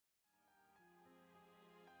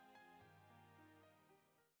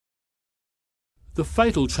The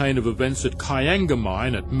fatal chain of events at Kianga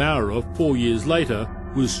mine at Mara 4 years later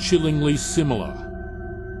was chillingly similar.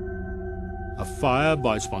 A fire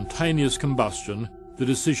by spontaneous combustion, the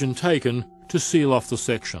decision taken to seal off the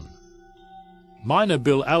section. Miner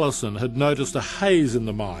Bill Allison had noticed a haze in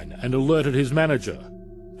the mine and alerted his manager.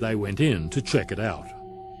 They went in to check it out.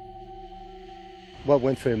 What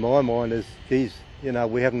went through my mind is, geez, you know,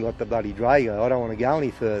 we haven't got the bloody Drago, I don't want to go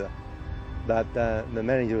any further. But the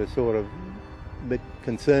manager was sort of a bit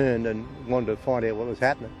concerned and wanted to find out what was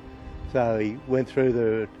happening. So he went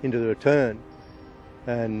through into the return,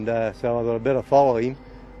 and so I thought I'd better follow him.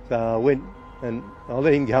 So I went and I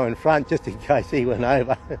let him go in front just in case he went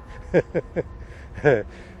over.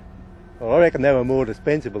 Well, I reckon they were more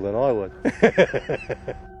dispensable than I was.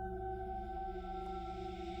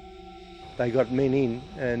 They got men in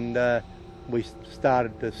and we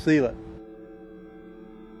started to seal it.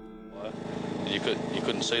 You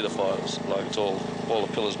couldn't see the fires, like it's all the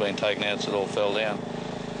pillars being taken out, so it all fell down,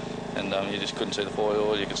 and you just couldn't see the fire.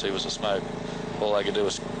 All you could see was the smoke. All they could do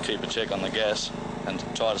was keep a check on the gas and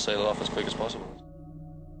try to seal it off as quick as possible.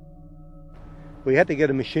 We had to get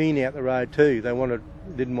a machine out the road too. They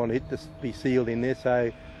didn't want it to be sealed in there,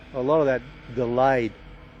 so a lot of that delayed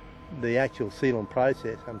the actual sealing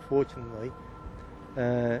process, unfortunately.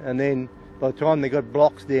 And then by the time they got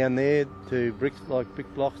blocks down there, to brick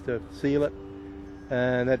blocks to seal it,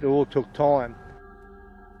 and that all took time.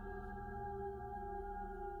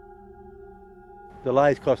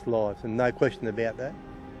 Delays cost lives, and no question about that.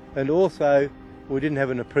 And also, we didn't have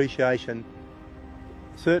an appreciation,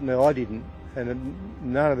 certainly I didn't, and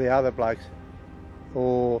none of the other blokes, I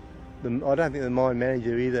don't think the mine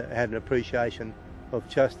manager either had an appreciation of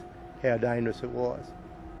just how dangerous it was.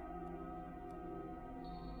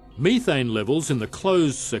 Methane levels in the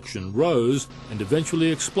closed section rose and eventually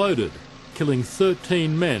exploded, killing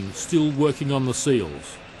 13 men still working on the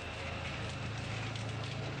seals.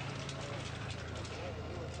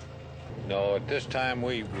 No, at this time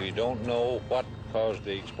we don't know what caused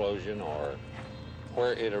the explosion or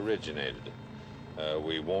where it originated.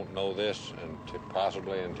 We won't know this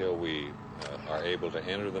possibly until we are able to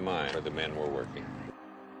enter the mine where the men were working.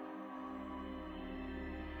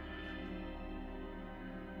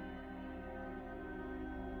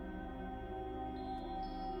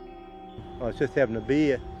 I was just having a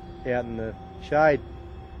beer out in the shade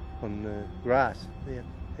on the grass,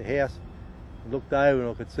 the house. I looked over and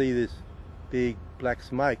I could see this big black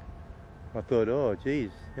smoke. I thought, oh geez,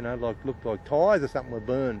 you know, looked like tyres or something were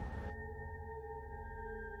burned.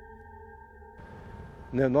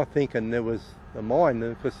 Now, not thinking there was a mine,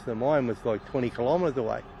 because the mine was like 20 kilometres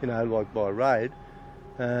away, you know, like by road.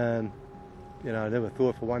 And, you know, I never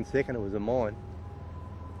thought for 1 second it was a mine.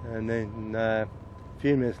 And then a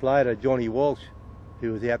few minutes later, Johnny Walsh,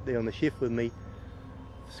 who was out there on the shift with me,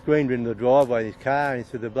 screamed into the driveway in his car and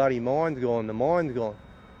he said, the bloody mine's gone, the mine's gone.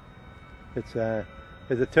 It's a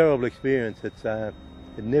terrible experience. It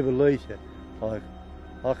never leaves you.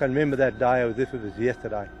 I can remember that day as if it was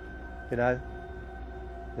yesterday, you know.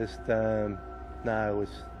 Just, no,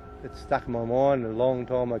 it stuck in my mind a long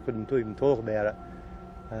time. I couldn't even talk about it.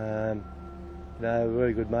 You know, a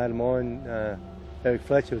very good mate of mine, Eric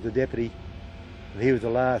Fletcher was the deputy. He was the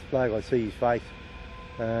last bloke I see his face.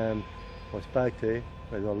 I spoke to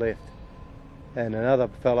as I left. And another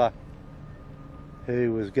fella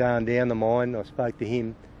who was going down the mine, I spoke to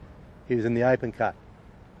him. He was in the open cut,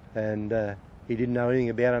 and he didn't know anything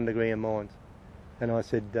about underground mines. And I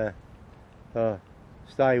said,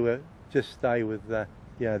 just stay with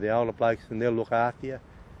you know, the older blokes, and they'll look after you.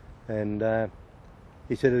 And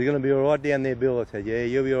he said, "Is it going to be all right down there, Bill?" I said, "Yeah,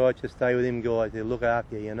 you'll be all right. Just stay with them guys. They'll look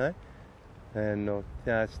after you, you know." And you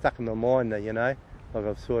know, it's stuck in my mind that, you know, like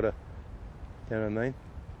I've sort of, you know what I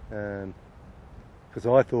mean? Because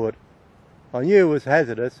I thought, I knew it was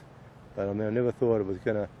hazardous, but I mean, I never thought it was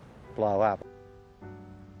going to blow up.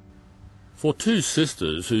 For two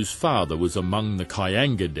sisters whose father was among the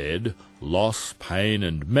Kianga dead, loss, pain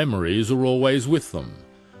and memories are always with them.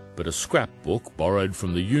 But a scrapbook borrowed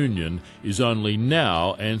from the Union is only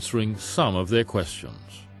now answering some of their questions.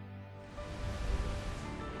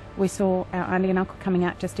 We saw our auntie and uncle coming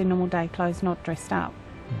out just in normal day clothes, not dressed up.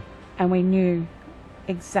 And we knew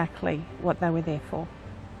exactly what they were there for.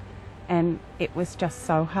 And it was just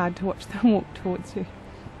so hard to watch them walk towards you.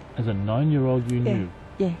 As a 9-year-old you knew?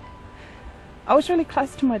 Yeah. I was really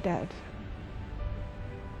close to my dad.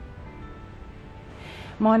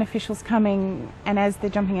 Mine officials coming, and as they're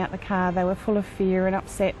jumping out the car, they were full of fear and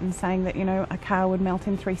upset and saying that, you know, a car would melt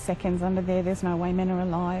in 3 seconds under there, there's no way men are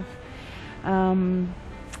alive.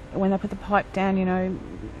 when they put the pipe down, you know,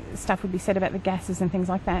 stuff would be said about the gases and things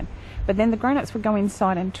like that. But then the grown-ups would go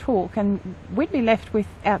inside and talk, and we'd be left with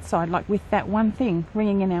outside, like with that one thing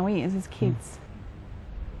ringing in our ears as kids.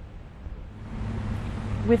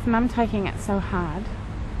 With Mum taking it so hard,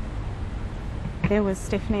 there was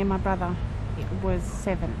Stephanie and my brother. It was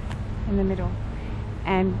 7 in the middle,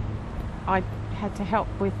 and I had to help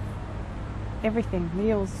with everything,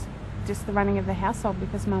 meals, just the running of the household,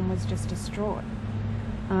 because Mum was just distraught.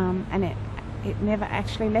 And it never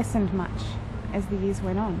actually lessened much as the years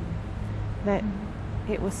went on. That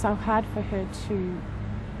it was so hard for her to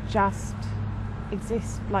just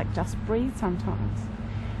exist, like just breathe sometimes.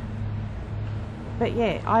 But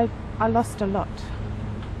yeah, I lost a lot.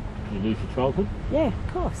 Did you lose your childhood? Yeah,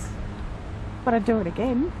 of course. But I'd do it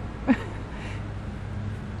again.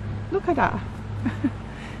 Look at her.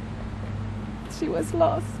 She was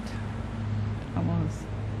lost. I was.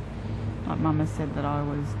 Like Mum has said that I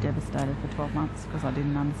was devastated for 12 months because I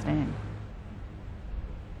didn't understand.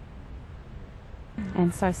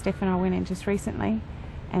 And so Steph and I went in just recently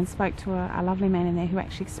and spoke to a lovely man in there who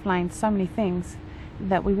actually explained so many things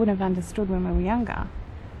that we wouldn't have understood when we were younger.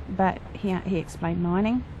 But he explained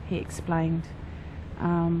mining, he explained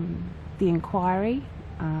the inquiry.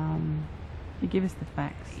 You give us the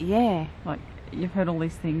facts. Yeah. Like, you've heard all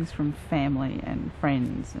these things from family and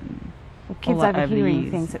friends and Well, kids all that over the overhearing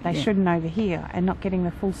years. things that they Yeah. shouldn't overhear and not getting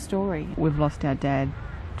the full story. We've lost our dad,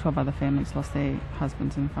 12 other families lost their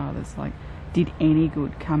husbands and fathers. Like, did any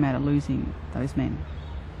good come out of losing those men?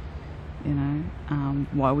 You know,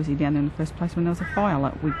 why was he down there in the first place when there was a fire?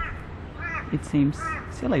 Like, it seems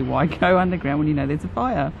silly. Why go underground when you know there's a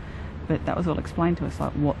fire? But that was all explained to us,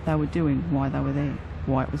 like what they were doing, why they were there,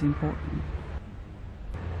 why it was important.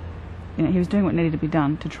 You know, he was doing what needed to be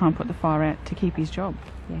done to try and put the fire out to keep his job,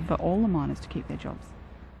 Yeah. for all the miners to keep their jobs.